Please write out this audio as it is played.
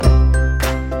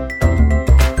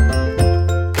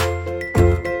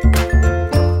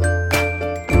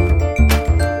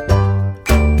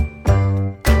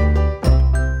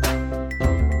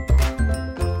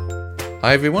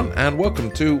Hi everyone, and welcome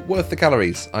to Worth the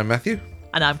Calories. I'm Matthew.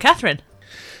 And I'm Catherine.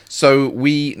 So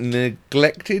we didn't,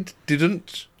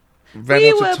 ran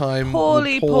We out were of time,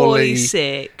 poorly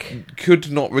sick.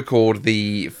 could not record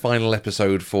the final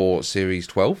episode for Series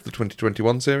 12, the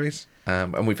 2021 series.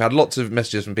 And we've had lots of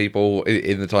messages from people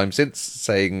in the time since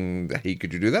saying, hey,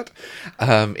 could you do that?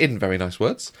 In very nice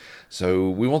words. So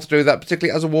we want to do that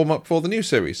particularly as a warm-up for the new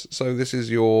series. So this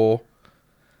is your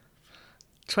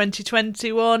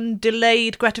 2021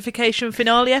 delayed gratification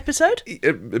finale episode?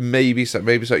 Maybe so.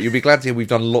 You'll be glad to hear we've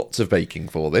done lots of baking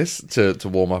for this to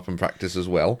warm up and practice as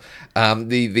well.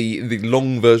 The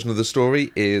long version of the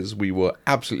story is we were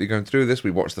absolutely going through this.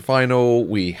 We watched the final.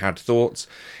 We had thoughts.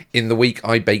 In the week,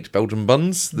 I baked Belgian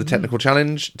buns, the technical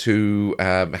challenge, to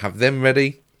have them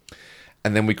ready.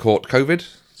 And then we caught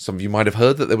COVID. Some of you might have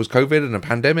heard that there was COVID and a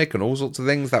pandemic and all sorts of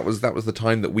things. That was the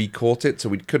time that we caught it, so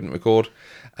we couldn't record.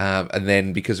 And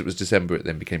then because it was December, it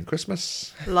then became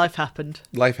Christmas. Life happened.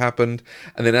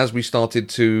 And then as we started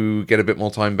to get a bit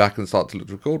more time back and start to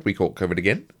record, we caught COVID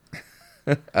again.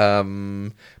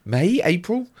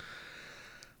 April,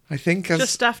 I think.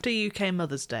 Just after UK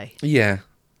Mother's Day. Yeah,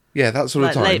 that sort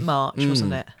of time. Late March,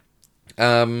 wasn't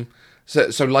it?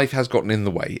 So life has gotten in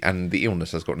the way, and the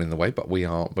illness has gotten in the way, but we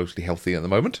are mostly healthy at the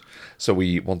moment. So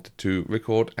we wanted to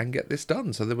record and get this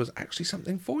done. So there was actually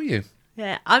something for you.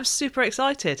 Yeah, I'm super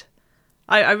excited.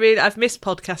 I've missed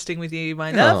podcasting with you,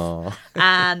 my love,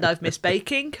 and I've missed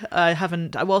baking.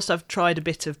 Whilst I've tried a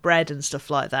bit of bread and stuff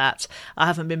like that, I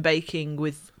haven't been baking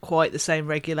with quite the same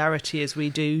regularity as we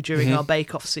do during our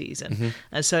bake-off season.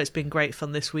 And so it's been great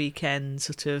fun this weekend,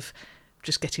 sort of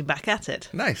just getting back at it.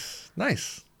 Nice.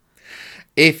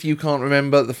 If you can't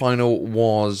remember, the final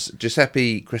was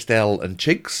Giuseppe, Christelle and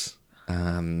Chigs.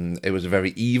 It was a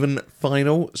very even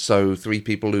final, so 3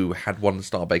 people who had won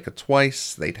Star Baker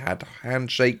twice. They'd had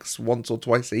handshakes once or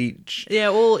twice each. Yeah,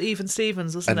 all even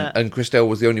Stevens, wasn't it? And Christelle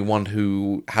was the only one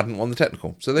who hadn't won the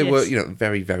technical. So they were,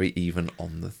 very, very even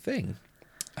on the thing.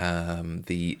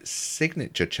 The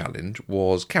signature challenge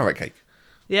was carrot cake.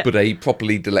 Yeah. But a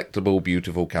properly delectable,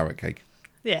 beautiful carrot cake.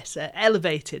 Yes,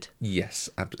 elevated. Yes,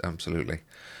 absolutely.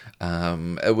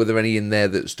 Were there any in there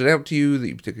that stood out to you that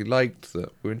you particularly liked,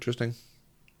 that were interesting?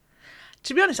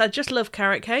 To be honest, I just love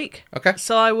carrot cake. Okay.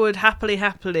 So I would happily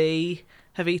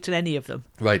have eaten any of them.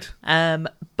 Right.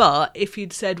 But if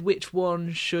you'd said which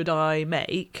one should I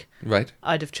make, right,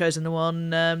 I'd have chosen the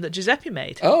one that Giuseppe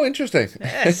made. Oh, interesting.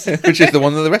 Yes. Which is the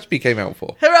one that the recipe came out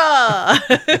for. Hurrah!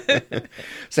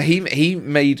 So he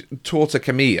made torta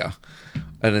camilla,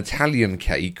 an Italian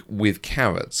cake with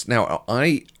carrots. Now,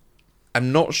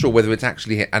 I'm not sure whether it's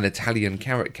actually an Italian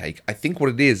carrot cake. I think what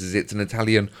it is it's an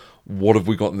Italian what have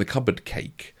we got in the cupboard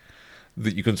cake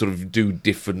that you can sort of do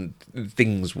different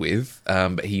things with.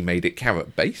 But he made it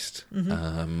carrot-based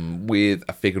with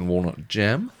a fig and walnut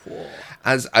jam. Whoa.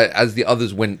 As the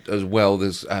others went as well,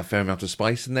 there's a fair amount of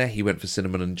spice in there. He went for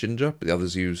cinnamon and ginger, but the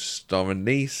others used star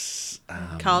anise,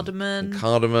 cardamom,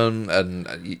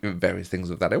 and various things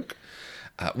of that ilk.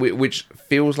 Which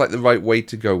feels like the right way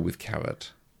to go with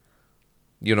carrot.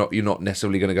 You're not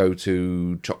necessarily going to go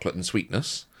to chocolate and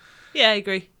sweetness. Yeah, I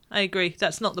agree.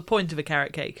 That's not the point of a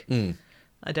carrot cake.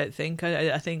 I don't think.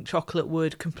 I think chocolate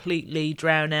would completely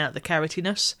drown out the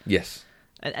carrotiness. Yes.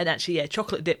 And actually,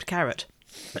 chocolate dipped carrot.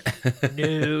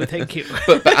 No, thank you.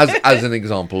 but as an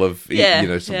example of something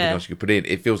else you could put in,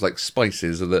 it feels like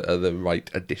spices are the right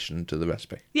addition to the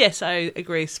recipe. Yes, I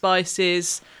agree.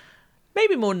 Spices,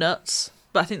 maybe more nuts.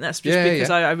 But I think that's just because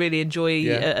I really enjoy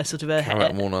a sort of a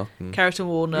carrot and walnut. Carrot and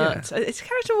walnut. Yeah. Is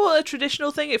carrot and walnut a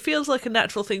traditional thing? It feels like a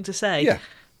natural thing to say. Yeah.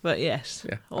 But yes.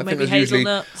 Yeah. Or maybe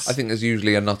hazelnuts. I think there's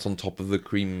usually a nut on top of the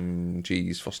cream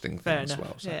cheese frosting thing as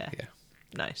well. So, yeah.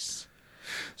 Nice.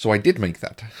 So I did make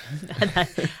that.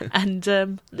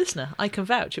 and listener, I can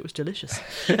vouch it was delicious.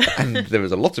 And there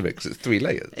was a lot of it because it's 3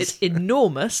 layers. It's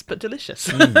enormous, but delicious.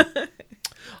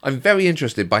 I'm very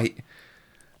interested by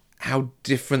how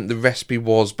different the recipe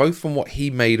was, both from what he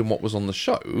made and what was on the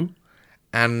show,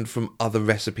 and from other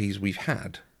recipes we've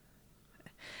had.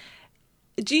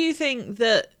 Do you think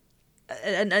that,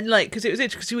 and like, because it was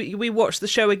interesting, because we watched the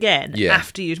show again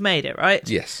after you'd made it, right?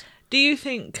 Yes. Do you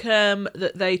think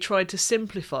that they tried to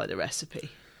simplify the recipe?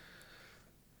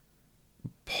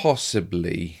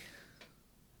 Possibly.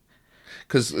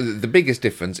 Because the biggest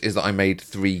difference is that I made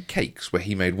 3 cakes, where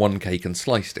he made 1 cake and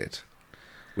sliced it.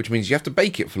 Which means you have to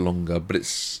bake it for longer, but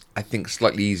it's, I think,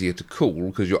 slightly easier to cool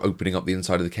because you're opening up the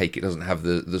inside of the cake. It doesn't have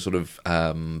the sort of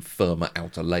firmer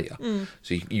outer layer.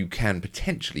 So you can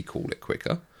potentially cool it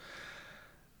quicker.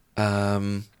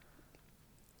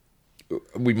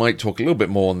 We might talk a little bit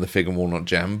more on the fig and walnut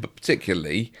jam, but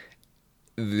particularly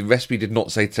the recipe did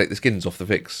not say to take the skins off the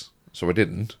figs, so I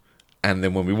didn't. And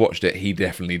then when we watched it, he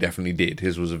definitely did.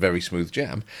 His was a very smooth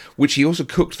jam, which he also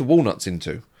cooked the walnuts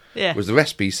into. Yeah. Whereas the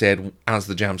recipe said, as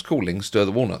the jam's cooling, stir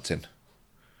the walnuts in.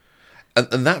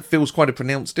 And that feels quite a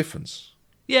pronounced difference.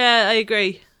 Yeah, I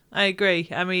agree.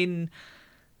 I mean,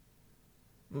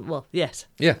 well, yes.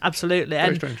 Yeah. Absolutely. Very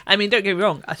And strange. I mean, don't get me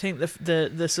wrong. I think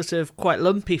the sort of quite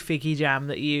lumpy figgy jam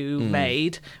that you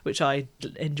made, which I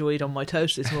enjoyed on my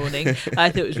toast this morning,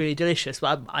 I thought it was really delicious.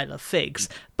 Well, I love figs,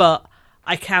 but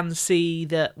I can see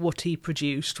that what he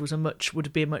produced was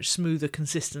would be a much smoother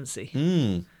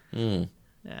consistency.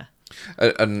 Yeah.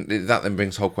 And that then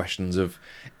brings whole questions of,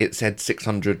 it said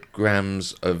 600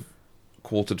 grams of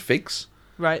quartered figs.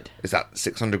 Right. Is that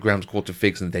 600 grams quartered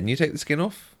figs and then you take the skin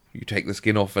off? You take the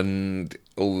skin off and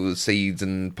all the seeds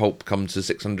and pulp come to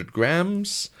 600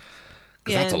 grams?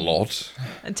 Because that's a lot.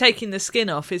 And taking the skin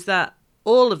off, is that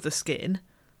all of the skin,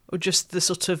 or just the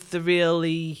sort of the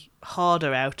really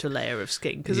harder outer layer of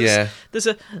skin? Because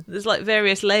there's like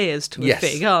various layers to a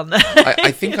fig, aren't there?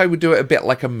 I think I would do it a bit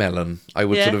like a melon. I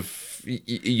would Yeah. sort of,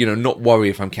 not worry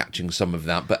if I'm catching some of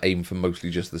that, but aim for mostly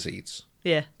just the seeds.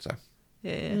 Yeah. So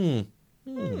Yeah.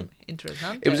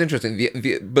 Interesting. it was interesting.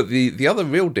 But the other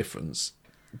real difference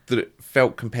that it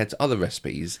felt compared to other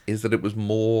recipes is that it was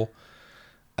more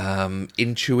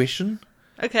intuition.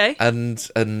 Okay.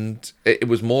 And it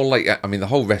was more like, I mean, the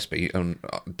whole recipe, and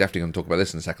I'm definitely going to talk about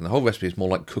this in a second, the whole recipe is more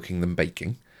like cooking than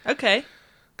baking. Okay.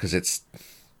 Because it's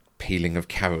peeling of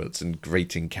carrots and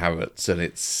grating carrots, and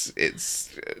it's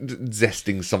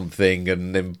zesting something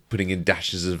and then putting in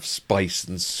dashes of spice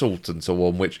and salt and so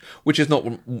on, which is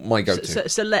not my go-to.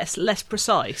 So less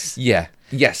precise. Yeah.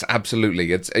 Yes,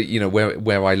 absolutely. It's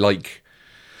where I like,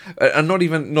 and not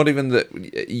even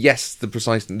that. Yes, the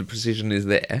precision is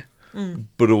there,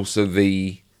 but also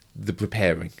the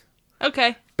preparing.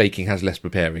 Okay. Baking has less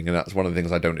preparing, and that's one of the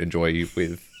things I don't enjoy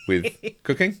with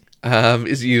cooking.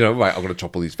 Is right, I've got to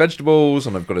chop all these vegetables,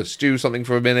 and I've got to stew something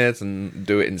for a minute and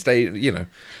do it in state.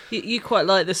 You quite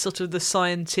like the sort of the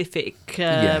scientific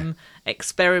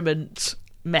experiment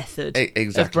method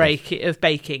exactly. of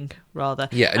baking, rather.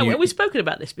 Yeah, and we've spoken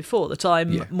about this before, that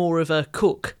I'm more of a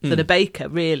cook than a baker,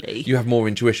 really. You have more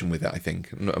intuition with it, I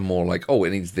think. More like, oh, it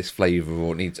needs this flavour,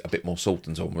 or it needs a bit more salt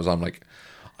and so on. Whereas I'm like,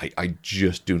 I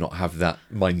just do not have that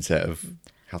mindset of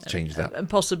how to change that. And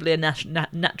possibly a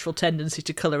natural tendency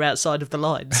to colour outside of the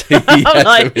lines. Yeah, I'm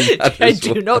like, I well.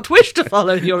 do not wish to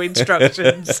follow your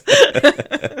instructions.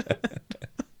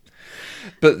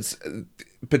 But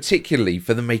particularly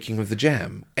for the making of the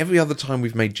jam, every other time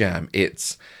we've made jam,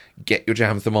 it's get your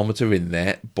jam thermometer in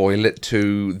there, boil it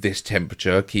to this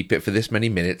temperature, keep it for this many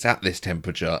minutes at this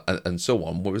temperature, and so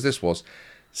on. Whereas this was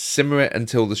simmer it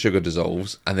until the sugar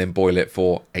dissolves, and then boil it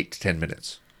for 8 to 10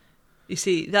 minutes. You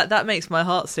see, that makes my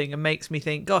heart sing and makes me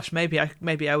think, gosh, maybe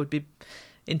I would be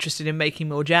interested in making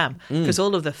more jam, because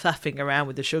all of the faffing around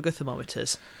with the sugar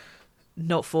thermometers,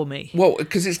 not for me. Well,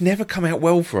 because it's never come out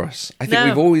well for us. I think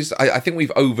we've always, I think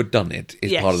we've overdone it.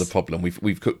 Is part of the problem.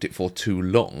 We've cooked it for too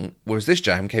long. Whereas this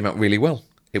jam came out really well.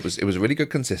 It was a really good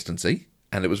consistency,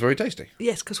 and it was very tasty.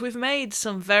 Yes, because we've made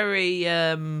some very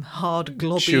hard,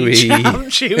 globby,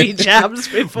 chewy jams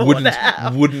before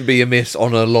wouldn't be amiss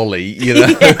on a lolly,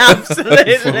 Yeah,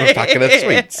 absolutely. from a packet of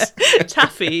sweets.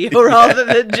 Taffy rather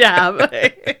than jam.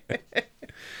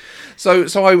 So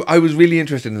I was really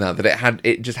interested in that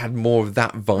it just had more of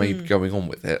that vibe going on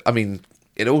with it. I mean,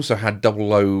 it also had double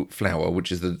low flour,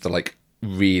 which is the like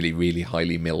really, really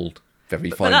highly milled,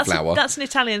 very fine flour. That's an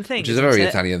Italian thing, which is a very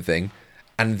Italian thing.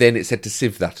 And then it said to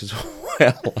sieve that as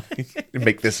well,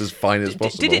 make this as fine as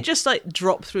possible. Did it just like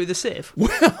drop through the sieve?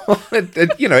 Well,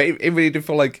 it really did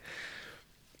feel like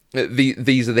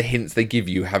these are the hints they give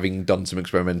you, having done some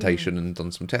experimentation and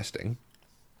done some testing.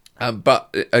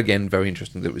 But again, very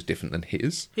interesting that it was different than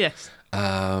his. Yes.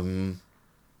 And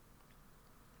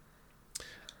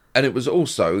it was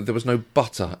also, there was no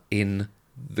butter in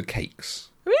the cakes.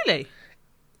 Really?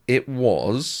 It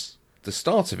was, the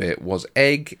start of it was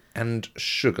egg and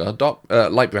sugar,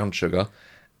 light brown sugar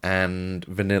and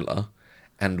vanilla,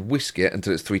 and whisk it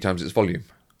until it's 3 times its volume.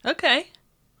 Okay.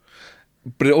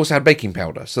 But it also had baking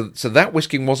powder. So that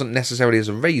whisking wasn't necessarily as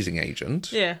a raising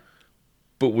agent. Yeah.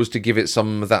 But was to give it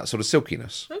some of that sort of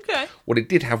silkiness. Okay. What it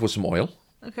did have was some oil.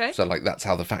 Okay. So, like, that's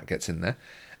how the fat gets in there.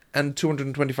 And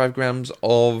 225 grams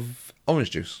of orange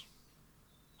juice.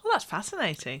 Well, that's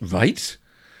fascinating. Right?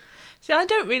 See, I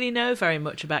don't really know very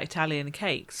much about Italian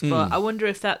cakes, but I wonder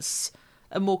if that's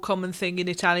a more common thing in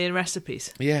Italian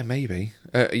recipes. Yeah, maybe.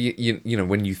 You know,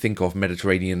 when you think of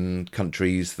Mediterranean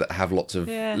countries that have lots of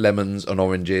lemons and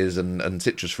oranges and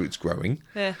citrus fruits growing,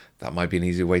 that might be an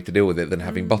easier way to deal with it than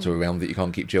having butter around that you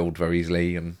can't keep chilled very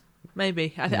easily. And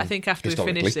maybe. I think after we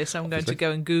finish this, I'm going to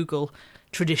go and Google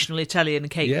traditional Italian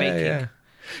cake making. Yeah,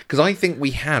 because I think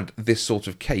we had this sort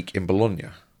of cake in Bologna.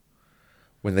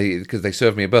 Because they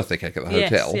served me a birthday cake at the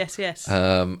hotel. Yes.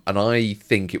 And I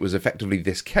think it was effectively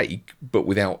this cake, but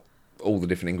without all the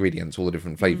different ingredients, all the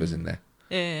different flavours in there.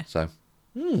 Yeah. So,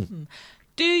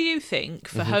 do you think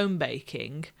for home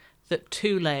baking that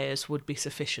 2 layers would be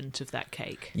sufficient of that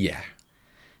cake? yeah.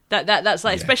 That's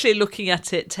like, especially looking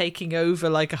at it taking over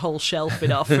like a whole shelf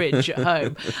in our fridge at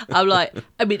home. I'm like,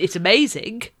 I mean, it's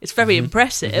amazing. It's very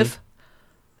impressive,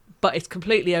 but it's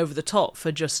completely over the top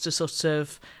for just a sort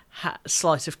of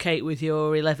slice of cake with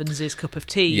your 11's cup of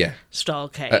tea style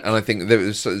cake. And I think there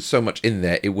was so much in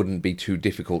there, it wouldn't be too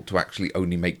difficult to actually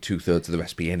only make 2/3 of the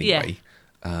recipe anyway.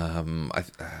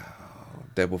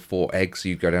 There were 4 eggs, so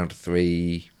you'd go down to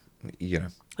 3, you know.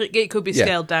 It could be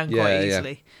scaled down quite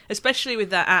easily, especially with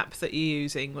that app that you're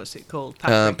using. What's it called?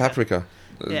 Paprika.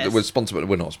 Yes. We're sponsored, but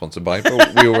we're not sponsored by.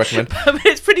 But we all recommend.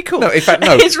 It's pretty cool. No, in fact,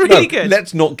 no, it's really good.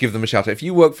 Let's not give them a shout out. If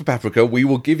you work for Paprika, we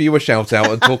will give you a shout out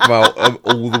and talk about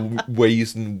all the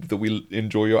ways that we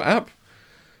enjoy your app.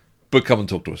 But come and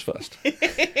talk to us first.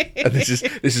 And this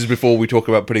is before we talk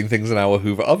about putting things in our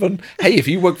Hoover oven. Hey, if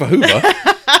you work for Hoover.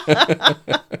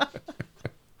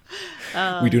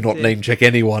 We do not name check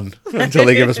anyone until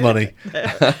they give us money.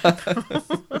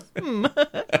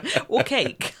 Or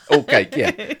cake. Or cake,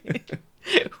 yeah.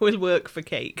 Will work for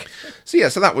cake. So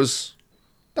that was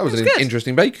an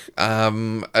interesting bake.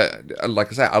 Like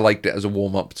I said, I liked it as a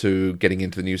warm up to getting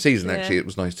into the new season. Actually, it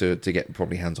was nice to get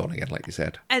probably hands on again, like you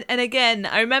said. And again,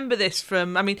 I remember this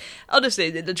from. I mean,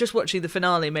 honestly, just watching the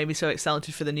finale made me so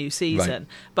excited for the new season. Right.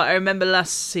 But I remember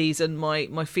last season,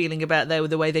 my feeling about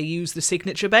the way they used the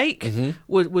signature bake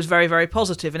was very, very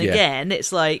positive. And again,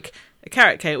 it's like a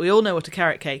carrot cake. We all know what a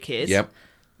carrot cake is. Yep.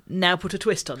 Now put a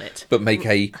twist on it. But make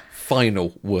a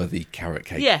final worthy carrot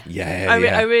cake.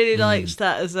 I really liked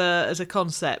that as a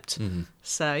concept.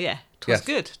 So it was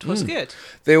good. It was good.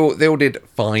 They all did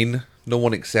fine. No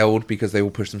one excelled because they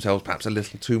all pushed themselves perhaps a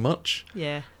little too much.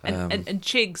 Yeah, and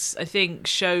Chigs, I think,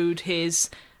 showed his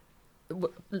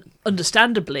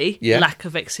understandably lack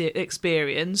of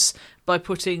experience by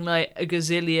putting like a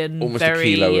gazillion almost a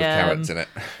kilo of carrots in it.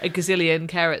 A gazillion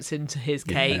carrots into his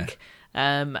cake.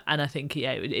 And I think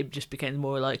it just became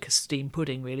more like a steamed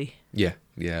pudding, really. Yeah,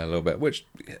 a little bit. Which,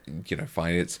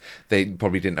 fine. They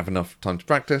probably didn't have enough time to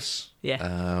practice.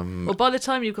 Yeah. Well, by the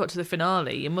time you got to the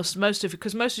finale, because most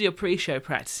of your pre-show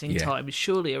practicing time is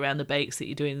surely around the bakes that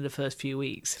you're doing in the first few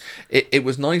weeks. It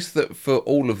was nice that for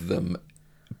all of them,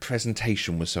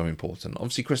 presentation was so important.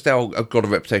 Obviously, Christelle got a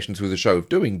reputation through the show of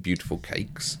doing beautiful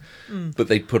cakes, but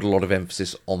they put a lot of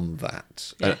emphasis on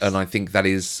that. Yes. And I think that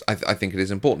is, I think it is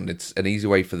important. It's an easy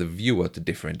way for the viewer to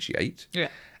differentiate. Yeah.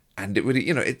 And it really,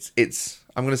 it's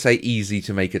I'm going to say easy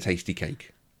to make a tasty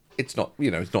cake. It's not,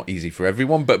 it's not easy for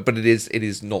everyone, but it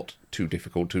is not too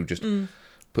difficult to just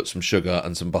put some sugar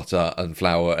and some butter and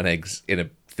flour and eggs in a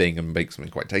thing and make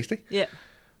something quite tasty. Yeah.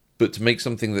 But to make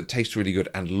something that tastes really good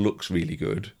and looks really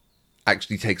good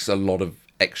actually takes a lot of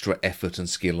extra effort and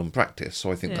skill and practice.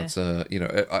 So I think that's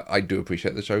I do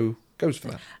appreciate the show goes for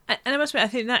that. And I must admit, I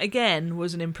think that again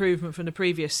was an improvement from the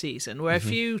previous season, where a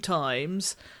few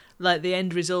times, like the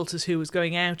end result as who was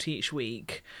going out each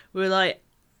week, we were like,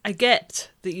 I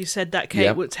get that you said that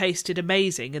cake tasted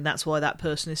amazing and that's why that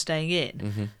person is staying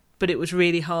in. But it was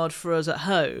really hard for us at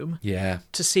home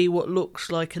to see what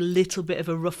looks like a little bit of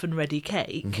a rough and ready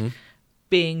cake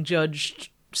being judged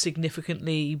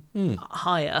significantly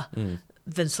higher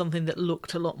than something that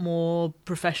looked a lot more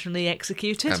professionally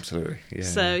executed. Absolutely. Yeah.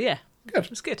 So, good. It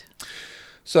was good.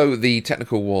 So the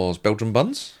technical was Belgian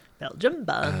buns. Belgian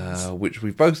buns. Which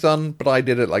we've both done, but I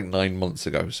did it like 9 months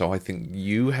ago. So I think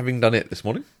you, having done it this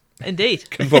morning, indeed,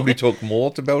 can probably talk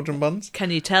more to Belgian buns. Can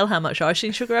you tell how much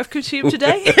icing sugar I've consumed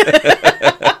today?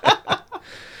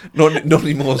 Not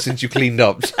anymore since you cleaned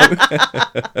up. So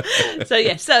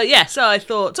I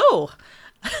thought,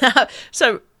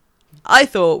 so I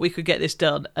thought we could get this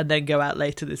done and then go out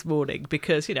later this morning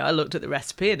because, I looked at the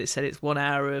recipe and it said it's 1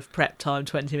 hour of prep time,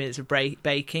 20 minutes of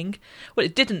baking. What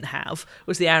it didn't have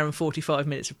was the hour and 45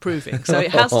 minutes of proving. So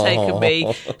it has taken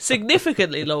me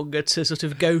significantly longer to sort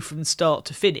of go from start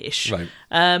to finish. Right.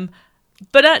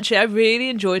 But actually, I really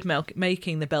enjoyed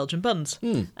making the Belgian buns.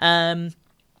 I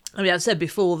mean, I've said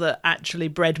before that actually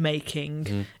bread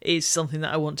making is something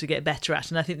that I want to get better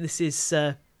at. And I think this is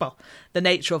well, the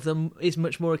nature of them is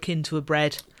much more akin to a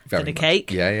bread Very than a much.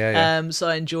 cake. Yeah. So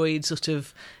I enjoyed sort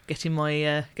of getting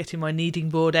my kneading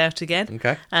board out again.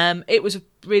 Okay. It was a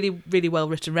really, really well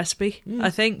written recipe, I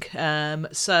think.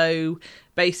 So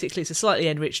basically, it's a slightly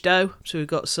enriched dough. So we've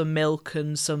got some milk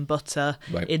and some butter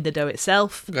in the dough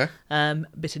itself. Okay. A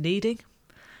bit of kneading.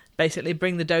 Basically,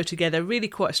 bring the dough together. Really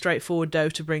quite a straightforward dough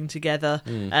to bring together.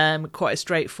 Quite a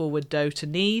straightforward dough to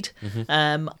knead.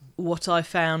 What I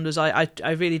found was I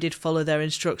really did follow their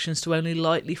instructions to only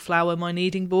lightly flour my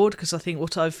kneading board, because I think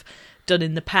what I've done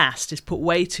in the past is put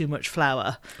way too much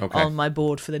flour on my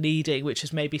board for the kneading, which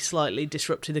has maybe slightly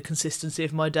disrupted the consistency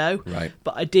of my dough. Right.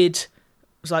 But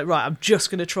was like, right, I'm just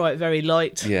going to try it very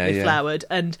lightly floured.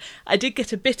 And I did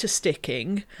get a bit of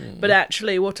sticking, but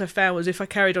actually what I found was if I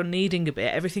carried on kneading a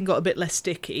bit, everything got a bit less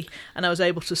sticky, and I was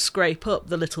able to scrape up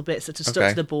the little bits that had stuck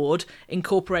to the board,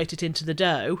 incorporate it into the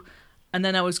dough, and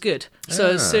then I was good.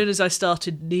 So as soon as I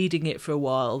started kneading it for a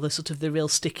while, the real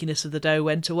stickiness of the dough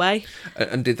went away.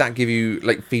 And did that give you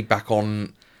like feedback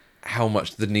on how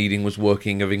much the kneading was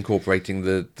working, of incorporating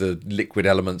the liquid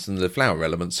elements and the flour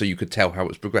elements, so you could tell how it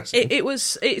was progressing?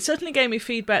 It certainly gave me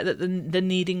feedback that the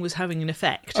kneading was having an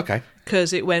effect. Okay.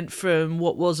 Because it went from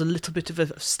what was a little bit of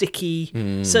a sticky,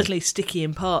 certainly sticky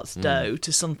in parts dough,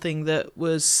 to something that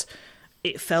was...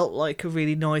 It felt like a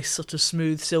really nice sort of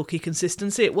smooth, silky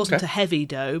consistency. It wasn't a heavy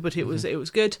dough, but it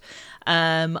was good.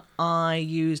 I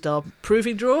used our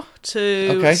proving drawer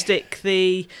to stick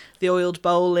the oiled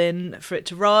bowl in for it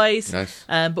to rise. Nice.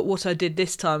 But what I did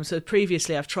this time, so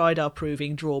previously I've tried our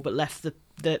proving drawer, but left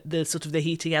the sort of the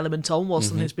heating element on while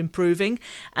something's been proving,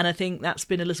 and I think that's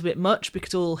been a little bit much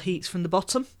because it all heats from the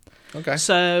bottom. Okay.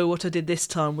 So what I did this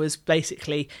time was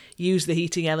basically use the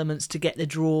heating elements to get the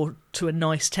drawer to a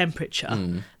nice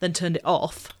temperature, then turned it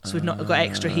off, so we've not got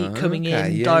extra heat coming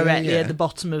in directly at the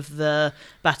bottom of the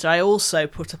batter. I also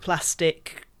put a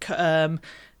plastic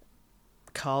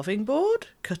cutting board.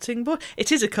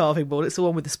 It is a carving board. It's the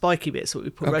one with the spiky bits that we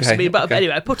put recipe. But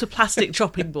anyway, I put a plastic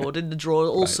chopping board in the drawer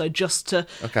also just to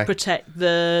protect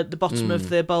the bottom of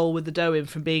the bowl with the dough in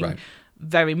from being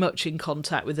very much in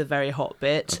contact with the very hot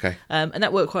bit. And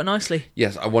that worked quite nicely.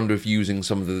 Yes, I wonder if using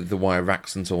some of the wire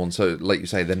racks and so on, so like you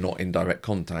say, they're not in direct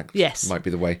contact. Yes. Might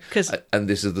be the way. And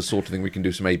this is the sort of thing we can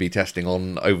do some A/B testing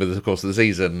on over the course of the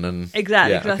season. And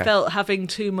exactly, because I felt having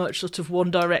too much sort of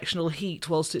one-directional heat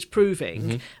whilst it's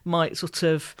proving might sort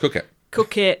of...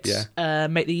 Cook it,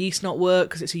 make the yeast not work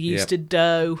because it's a yeasted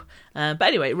dough. But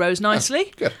anyway, it rose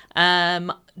nicely. Good.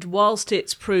 Whilst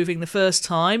it's proving the first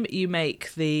time, you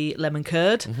make the lemon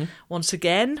curd. Once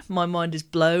again, my mind is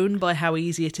blown by how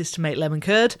easy it is to make lemon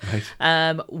curd.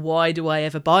 Why do I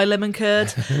ever buy lemon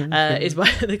curd is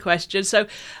the question. So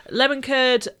lemon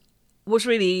curd was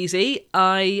really easy.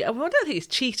 I don't think it's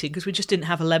cheating because we just didn't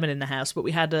have a lemon in the house, but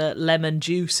we had a lemon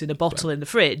juice in a bottle in the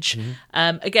fridge.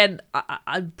 Again,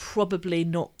 I'm probably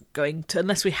not going to,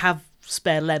 unless we have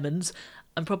spare lemons,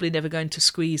 I'm probably never going to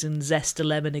squeeze and zest a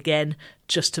lemon again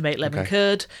just to make lemon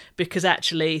curd, because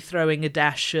actually throwing a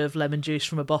dash of lemon juice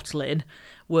from a bottle in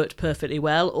worked perfectly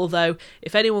well. Although,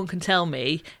 if anyone can tell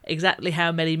me exactly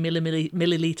how many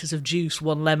millilitres of juice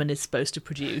one lemon is supposed to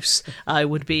produce, I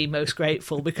would be most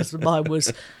grateful, because mine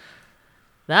was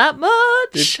that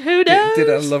much. Who knows? Did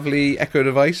a lovely echo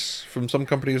device from some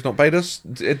company who's not paid us,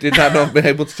 did that not be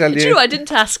able to tell you? True, I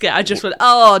didn't ask it. I just went,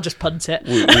 I'll just punt it.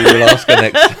 We will ask her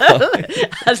next time.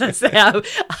 As I say,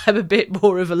 I'm a bit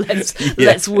more of a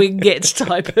let's wing it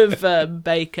type of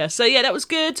baker. So yeah, that was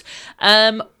good.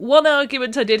 One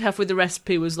argument I did have with the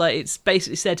recipe was like, it's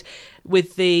basically said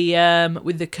with the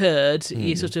curd,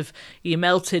 you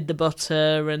melted the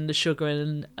butter and the sugar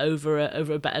and over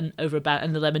and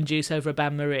the lemon juice over a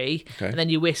bain marie, and then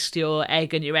you whisked your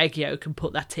egg and your egg yolk and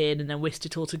put that in, and then whisked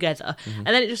it all together, and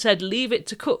then it just said leave it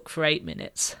to cook for 8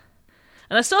 minutes,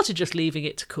 and I started just leaving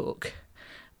it to cook,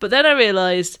 but then I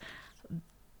realised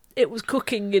it was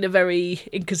cooking in a very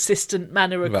inconsistent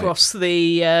manner across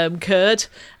the curd,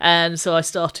 and so I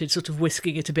started sort of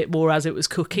whisking it a bit more as it was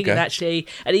cooking,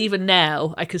 and even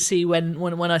now I can see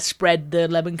when I spread the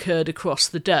lemon curd across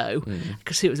the dough, I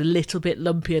can see it was a little bit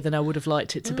lumpier than I would have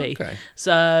liked it to be.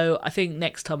 So I think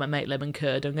next time I make lemon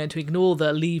curd, I'm going to ignore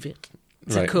the leave it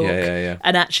to cook,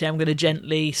 and actually I'm going to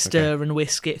gently stir and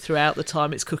whisk it throughout the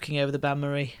time it's cooking over the bain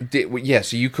marie.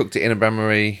 So you cooked it in a bain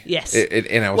marie? Yes.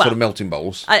 In our sort of melting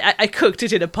bowls? I cooked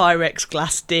it in a Pyrex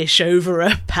glass dish over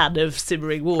a pan of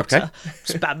simmering water.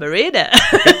 It's bain marie, innit?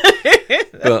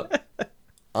 But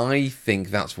I think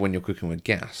that's when you're cooking with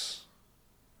gas.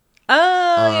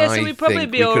 So we'd probably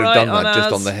be all right. We could have done that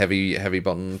just on the heavy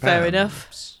button pan. Fair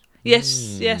enough.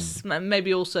 Yes,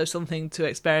 maybe also something to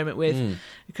experiment with,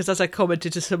 because as I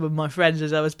commented to some of my friends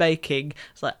as I was baking,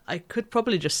 it's like, I could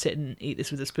probably just sit and eat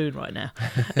this with a spoon right now.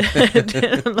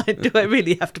 Like, do I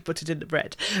really have to put it in the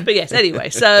bread? But yes, anyway,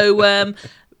 so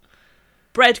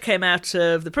bread came out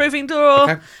of the proving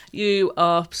drawer. Okay. You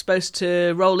are supposed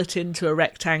to roll it into a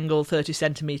rectangle 30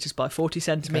 centimetres by 40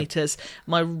 centimetres.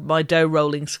 Okay. My dough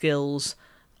rolling skills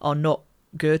are not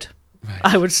good. Right.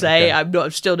 I would say I'm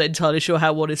still not entirely sure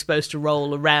how one is supposed to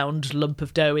roll a round lump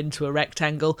of dough into a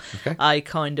rectangle. Okay. I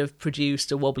kind of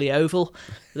produced a wobbly oval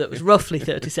that was roughly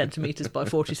 30 centimetres by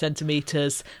 40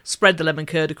 centimetres, spread the lemon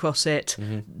curd across it,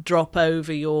 drop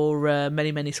over your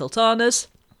many sultanas.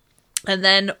 And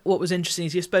then what was interesting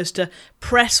is you're supposed to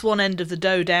press one end of the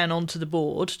dough down onto the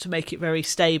board to make it very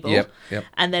stable, yep.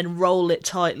 and then roll it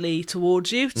tightly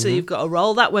towards you. So you've got a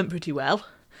roll. That went pretty well.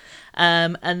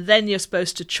 And then you're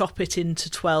supposed to chop it into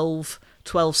 12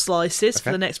 slices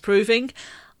for the next proving.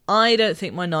 I don't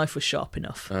think my knife was sharp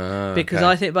enough, because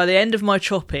I think by the end of my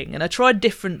chopping, and I tried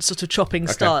different sort of chopping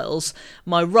styles,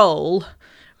 my roll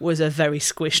was a very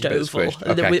squished oval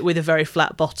with a very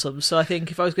flat bottom. So I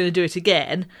think if I was going to do it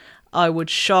again, I would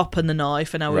sharpen the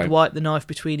knife and I would wipe the knife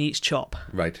between each chop.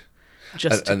 Right.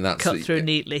 Just to cut through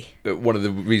neatly. One of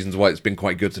the reasons why it's been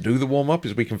quite good to do the warm-up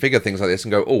is we can figure things like this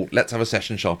and go, oh, let's have a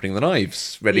session sharpening the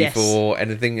knives, ready for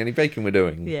any baking we're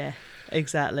doing. Yeah,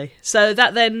 exactly. So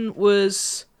that then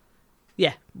was,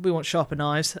 we want sharper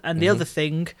knives. And the other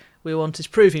thing we want is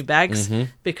proving bags,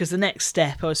 because the next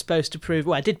step I was supposed to prove,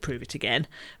 well, I did prove it again,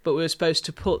 but we were supposed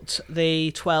to put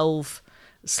the 12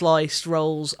 sliced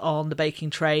rolls on the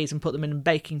baking trays and put them in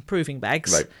baking proving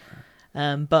bags. Right.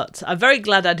 But I'm very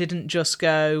glad I didn't just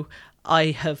go,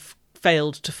 I have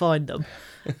failed to find them.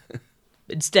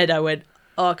 Instead, I went,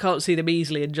 I can't see them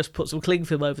easily, and just put some cling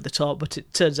film over the top, but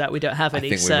it turns out we don't have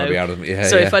any. I think we might be out of them.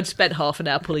 If I'd spent half an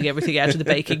hour pulling everything out of the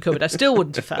baking cupboard, I still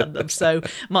wouldn't have found them. So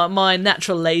my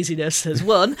natural laziness has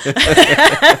won.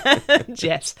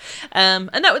 Yes. And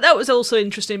that was also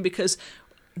interesting, because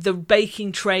the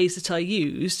baking trays that I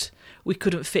used, we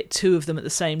couldn't fit two of them at the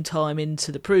same time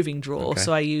into the proving drawer,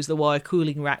 so I used the wire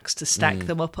cooling racks to stack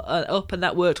them up, and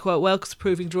that worked quite well because the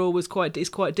proving drawer is quite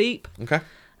deep. Okay.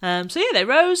 So they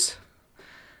rose.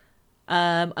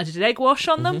 I did an egg wash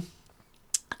on them,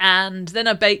 and then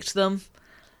I baked them,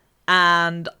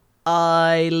 and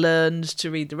I learned to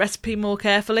read the recipe more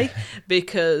carefully,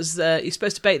 because you're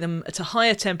supposed to bake them at a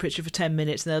higher temperature for 10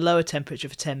 minutes and a lower temperature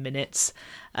for 10 minutes.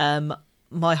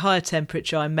 My higher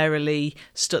temperature, I merrily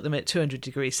stuck them at 200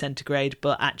 degrees centigrade,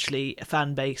 but actually a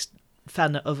fan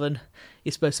oven,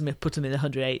 you're supposed to put them in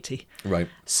 180. Right.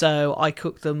 So I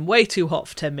cooked them way too hot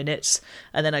for 10 minutes,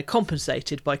 and then I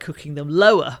compensated by cooking them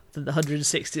lower than the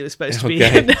 160 they were supposed to be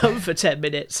in for 10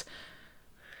 minutes.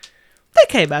 They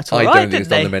came out all right, didn't they? I don't think it's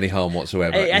done them any harm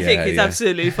whatsoever. I think it's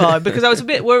absolutely fine, because I was a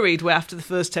bit worried after the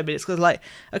first 10 minutes, because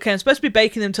I'm supposed to be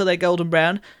baking them until they're golden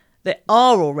brown. They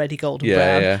are already golden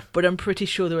brown, but I'm pretty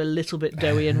sure they're a little bit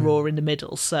doughy and raw in the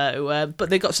middle. So,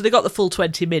 but they got the full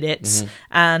 20 minutes,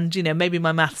 and maybe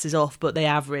my maths is off, but they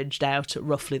averaged out at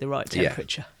roughly the right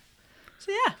temperature.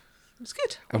 So it's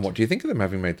good. And what do you think of them,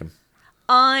 having made them?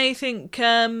 I think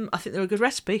they're a good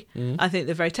recipe. I think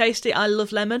they're very tasty. I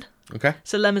love lemon. Okay.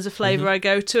 So lemon's a flavour I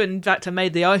go to, and in fact I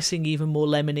made the icing even more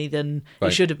lemony than it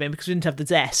should have been, because we didn't have the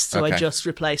zest, so I just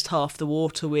replaced half the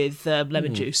water with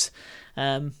lemon juice.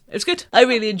 It was good. I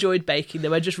really enjoyed baking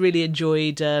them. I just really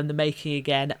enjoyed the making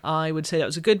again. I would say that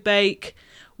was a good bake.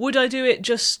 Would I do it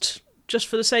just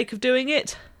for the sake of doing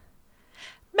it?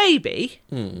 Maybe.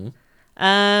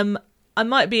 I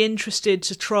might be interested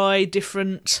to try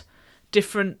different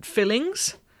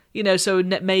fillings. So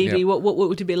maybe what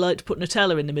would it be like to put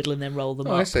Nutella in the middle and then roll them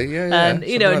up? I see. Yeah. And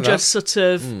and just sort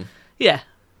of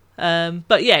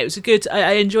but it was a good.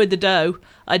 I enjoyed the dough.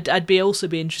 I'd also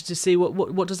be interested to see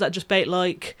what does that just bake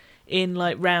like in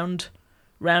like round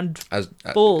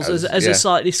balls as a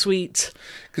slightly sweet.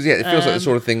 Because it feels like the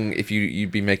sort of thing if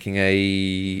you'd be making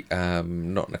a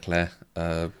not an eclair,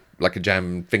 like a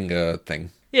jam finger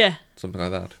thing. Yeah. Something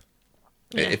like that.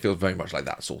 Yeah. It feels very much like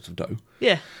that sort of dough.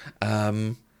 Yeah.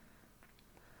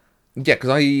 Because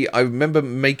I remember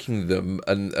making them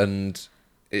and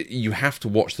you have to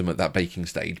watch them at that baking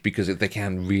stage, because they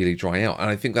can really dry out. And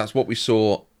I think that's what we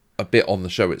saw a bit on the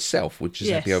show itself, which is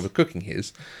Happy overcooking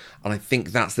his. And I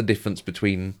think that's the difference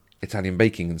between Italian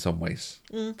baking in some ways.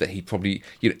 That he probably,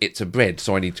 it's a bread,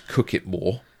 so I need to cook it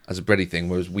more as a bready thing,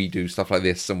 whereas we do stuff like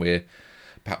this and we're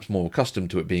perhaps more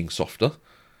accustomed to it being softer.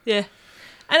 Yeah.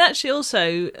 And actually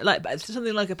also, like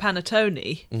something like a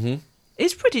panettone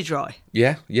is pretty dry.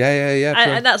 Yeah.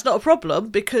 And that's not a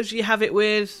problem, because you have it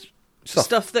with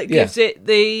stuff that gives it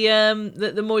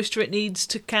the moisture it needs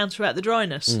to counteract the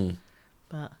dryness.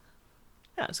 But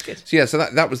yeah, it's good. So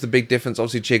that was the big difference.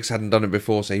 Obviously, Chigs hadn't done it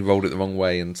before, so he rolled it the wrong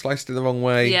way and sliced it the wrong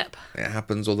way. Yep. It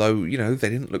happens, although, they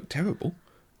didn't look terrible.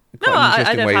 No, Quite an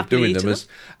interesting I'd way of happily doing eaten them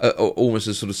as almost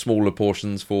as sort of smaller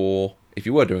portions for if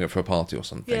you were doing it for a party or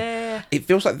something. Yeah. It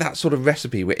feels like that sort of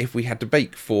recipe where if we had to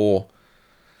bake for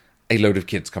a load of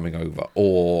kids coming over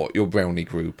or your brownie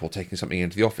group or taking something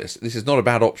into the office, this is not a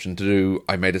bad option to do.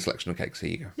 I made a selection of cakes, here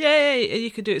you go. Yeah,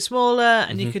 you could do it smaller,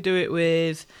 and you could do it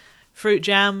with fruit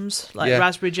jams like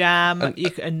raspberry jam and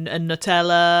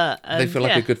Nutella. And, they feel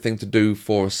like a good thing to do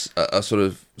for a sort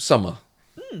of summer.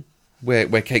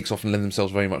 Where cakes often lend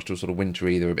themselves very much to a sort of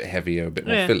wintry, they're a bit heavier, a bit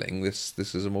more filling. This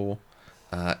is a more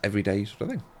everyday sort of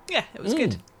thing. Yeah, it was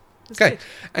good. Okay,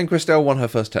 and Christelle won her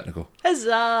first technical.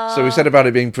 Huzzah! So we said about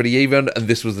it being pretty even, and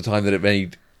this was the time that it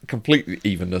made complete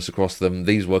evenness across them.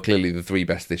 These were clearly the 3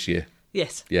 best this year.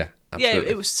 Yes. Yeah, absolutely.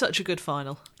 Yeah, it was such a good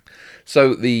final.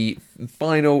 So the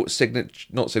final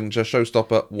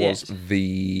showstopper was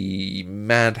the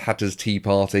Mad Hatter's Tea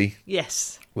Party.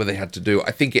 Yes. Where they had to do,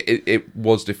 I think it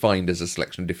was defined as a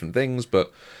selection of different things,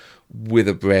 but with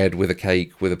a bread, with a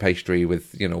cake, with a pastry,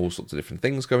 with, all sorts of different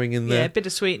things going in there. Yeah, a bit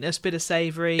of sweetness, bit of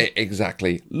savoury.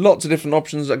 Exactly. Lots of different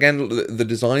options. Again, the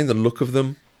design, the look of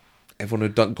them,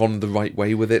 everyone had gone the right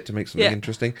way with it to make something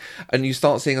interesting. And you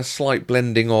start seeing a slight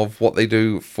blending of what they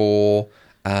do for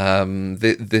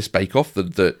this bake-off,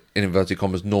 the in inverted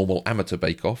commas, normal amateur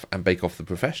bake-off, and bake-off the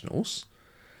professionals.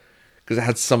 Because it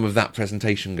had some of that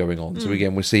presentation going on. So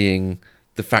again, we're seeing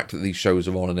the fact that these shows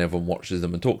are on and everyone watches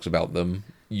them and talks about them.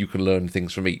 You can learn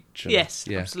things from each. And, yes,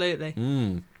 absolutely.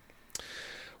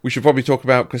 We should probably talk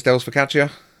about Christelle's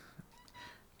focaccia.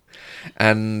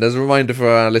 And as a reminder for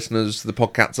our listeners, the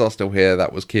podcasts are still here.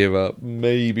 That was Kira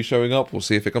maybe showing up. We'll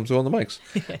see if it comes through on the mics.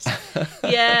 Yes.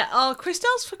 Yeah,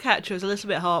 Christelle's focaccia was a little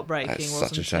bit heartbreaking, That's wasn't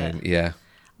such a shame, it? yeah.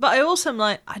 But I also am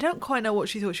like, I don't quite know what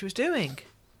she thought she was doing.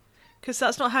 Because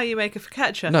that's not how you make a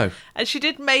focaccia. No. And she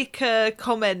did make a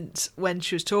comment when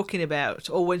she was talking about,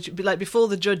 or when she, before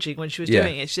the judging, when she was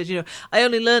doing it, she said, I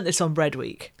only learned this on Bread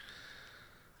Week.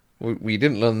 We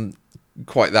didn't learn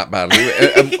quite that badly.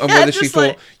 And whether she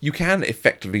thought, you can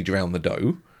effectively drown the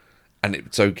dough, and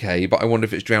it's okay, but I wonder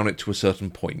if it's drown it to a certain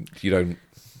point. You don't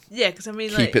because I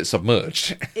mean, keep it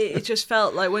submerged. it just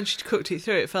felt like when she cooked it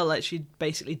through, it felt like she'd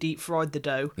basically deep fried the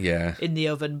dough in the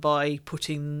oven by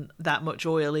putting that much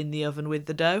oil in the oven with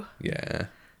the dough. Yeah.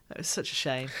 It was such a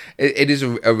shame. It is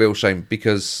a real shame,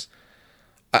 because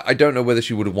I don't know whether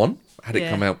she would have won had it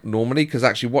come out normally, because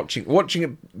actually watching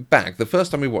it back, the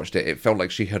first time we watched it, it felt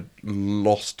like she had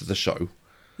lost the show.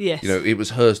 Yes. It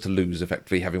was hers to lose,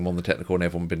 effectively, having won the technical and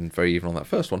everyone been very even on that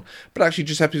first one. But actually,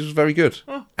 Giuseppe's was very good.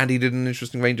 Oh. And he did an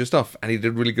interesting range of stuff. And he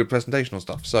did really good presentational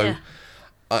stuff. So,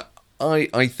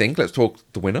 I think, let's talk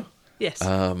the winner. Yes.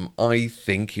 I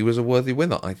think he was a worthy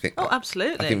winner. I think. Oh,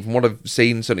 absolutely. I think from what I've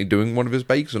seen, certainly doing one of his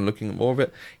bakes and looking at more of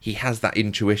it, he has that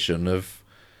intuition of,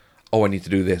 I need to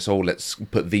do this. Let's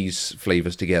put these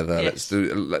flavours together. Yes. Let's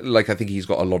do, I think he's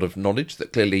got a lot of knowledge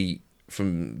that clearly,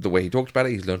 from the way he talked about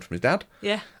it, he's learned from his dad.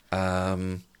 Yeah.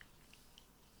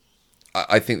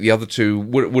 I think the other two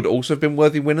would also have been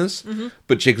worthy winners,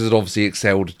 but Chigs had obviously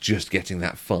excelled just getting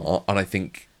that far, and I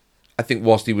think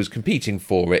whilst he was competing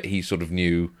for it, he sort of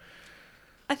knew.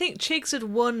 I think Chigs had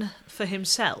won for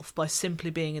himself by simply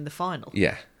being in the final.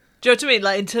 Yeah. Do you know what I mean?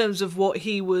 Like, in terms of what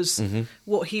he was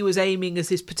aiming as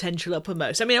his potential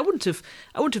uppermost. I mean, I wouldn't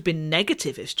have been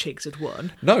negative if Chigs had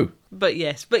won. No. But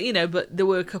yes, but there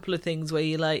were a couple of things where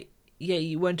you're like,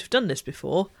 you won't have done this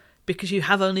before because you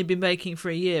have only been baking for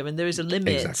a year, and there is a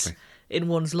limit in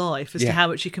one's life as to how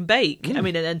much you can bake. I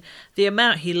mean, and the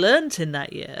amount he learnt in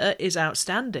that year is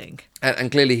outstanding.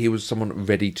 And clearly, he was someone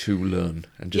ready to learn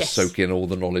and just soak in all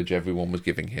the knowledge everyone was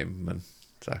giving him, and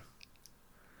so.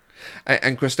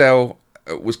 And Christelle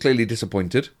was clearly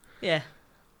disappointed. Yeah.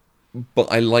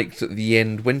 But I liked at the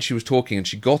end when she was talking, and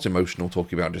she got emotional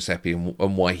talking about Giuseppe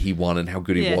and why he won and how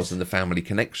good he was and the family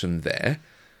connection there.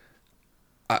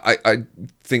 I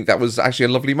think that was actually a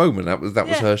lovely moment. That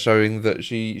was her showing that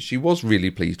she was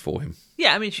really pleased for him.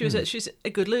 Yeah, I mean, she's a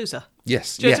good loser.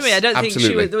 Yes, Do you know what I mean? I don't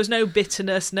absolutely. think there was no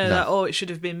bitterness, no, it should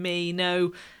have been me,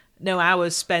 no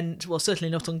hours spent, well, certainly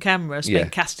not on camera,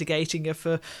 castigating her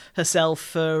for herself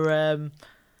for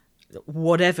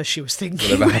whatever she was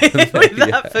thinking with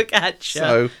that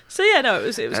focaccia. So yeah, no, it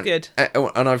was good.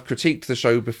 And I've critiqued the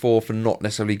show before for not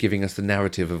necessarily giving us the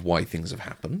narrative of why things have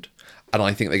happened. And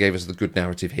I think they gave us the good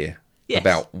narrative here. Yes.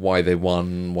 about why they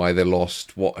won, why they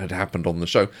lost, what had happened on the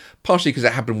show. Partially because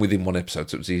it happened within one episode,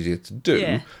 so it was easier to do.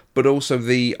 Yeah. But also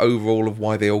the overall of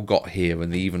why they all got here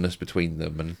and the evenness between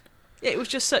them. And It was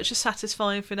just such a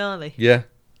satisfying finale. yeah,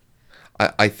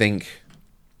 I think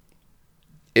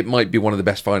it might be one of the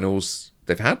best finals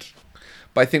they've had.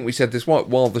 But I think we said this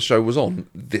while the show was on.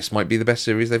 This might be the best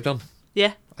series they've done.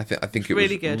 Yeah. I think it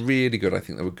Really was good. really good. I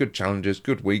think there were good challenges,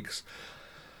 good weeks.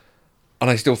 And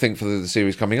I still think for the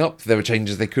series coming up, there are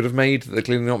changes they could have made that they're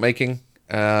clearly not making.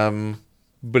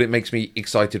 But it makes me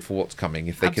excited for what's coming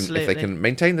if they Absolutely. can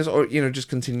maintain this, or just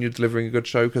continue delivering a good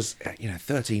show, because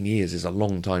 13 years is a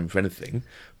long time for anything,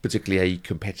 particularly a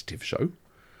competitive show.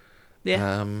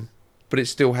 Yeah. But it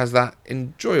still has that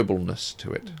enjoyableness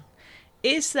to it.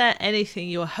 Is there anything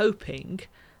you're hoping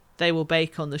they will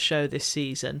bake on the show this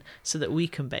season so that we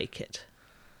can bake it?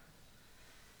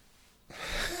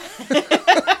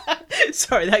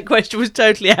 Sorry, that question was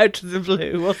totally out of the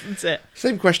blue, wasn't it?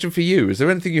 Same question for you. Is there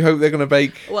anything you hope they're going to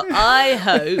bake? Well, I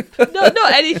hope,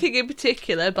 not anything in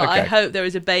particular, but I Okay. hope there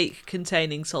is a bake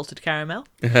containing salted caramel.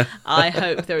 I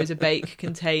hope there is a bake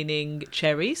containing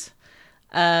cherries.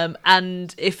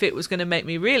 And if it was going to make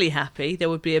me really happy, there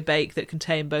would be a bake that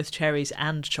contained both cherries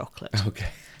and chocolate. Okay.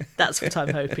 That's what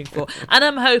I'm hoping for. And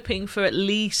I'm hoping for at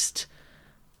least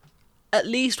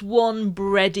one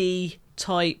bready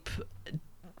type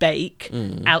bake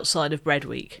outside of bread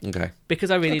week. Okay.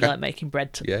 Because I really Okay. like making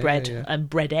bread Yeah. and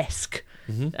bread-esque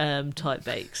type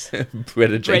bakes.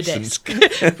 Bread adjacent.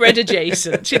 Bread-esque. Bread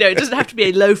adjacent. It doesn't have to be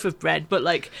a loaf of bread, but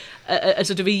like a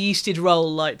sort of a yeasted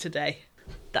roll like today.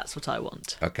 That's what I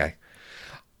want. Okay.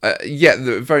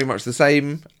 Very much the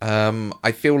same.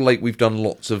 I feel like we've done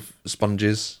lots of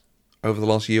sponges over the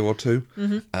last year or two.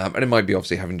 Mm-hmm. And it might be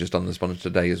obviously having just done the sponge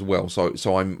today as well.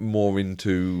 So I'm more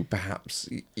into perhaps,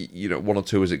 one or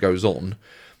two as it goes on,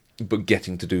 but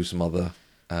getting to do some other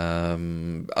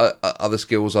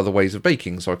skills, other ways of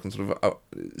baking, so I can sort of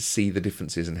see the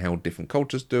differences in how different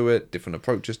cultures do it, different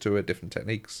approaches to it, different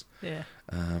techniques. Yeah.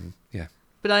 Yeah.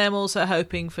 But I am also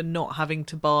hoping for not having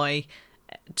to buy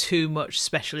too much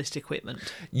specialist equipment.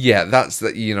 Yeah, that's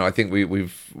that. I think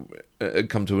we've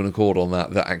come to an accord on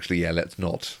that. That actually, let's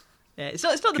not. Yeah, it's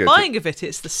not the Good. buying of it;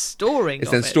 it's the storing. It's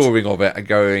of then it. storing of it and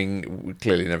going. We're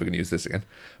clearly never going to use this again,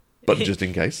 but just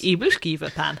in case.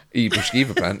 Ibushkiva pan.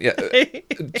 E-Bushkiva pan.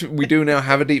 Yeah, we do now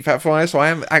have a deep fat fryer, so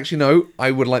I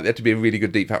would like there to be a really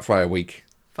good deep fat fryer week,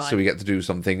 Fine. so we get to do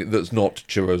something that's not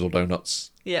churros or donuts.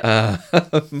 Yeah,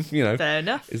 Fair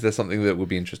enough. Is there something that would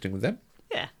be interesting with them?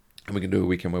 Yeah, And we can do a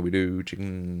weekend where we do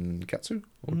chicken katsu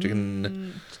or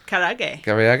chicken karage.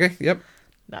 karaage. Yep.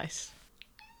 Nice.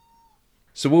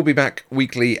 So we'll be back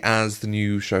weekly as the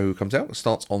new show comes out. It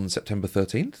starts on September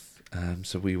 13th.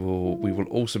 So we will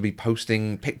also be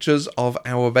posting pictures of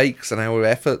our bakes and our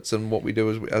efforts and what we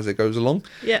do as it goes along.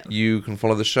 Yeah. You can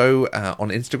follow the show on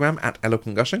Instagram at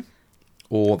Eloquent Gushing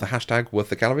or the hashtag Worth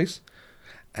the Calories.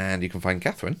 And you can find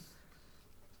Catherine.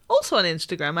 Also on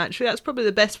Instagram, actually, that's probably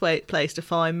the best place to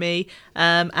find me,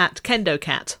 at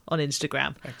KendoCat on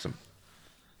Instagram. Excellent.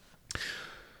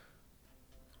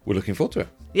 We're looking forward to it.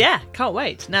 Yeah, can't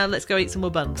wait. Now let's go eat some more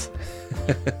buns.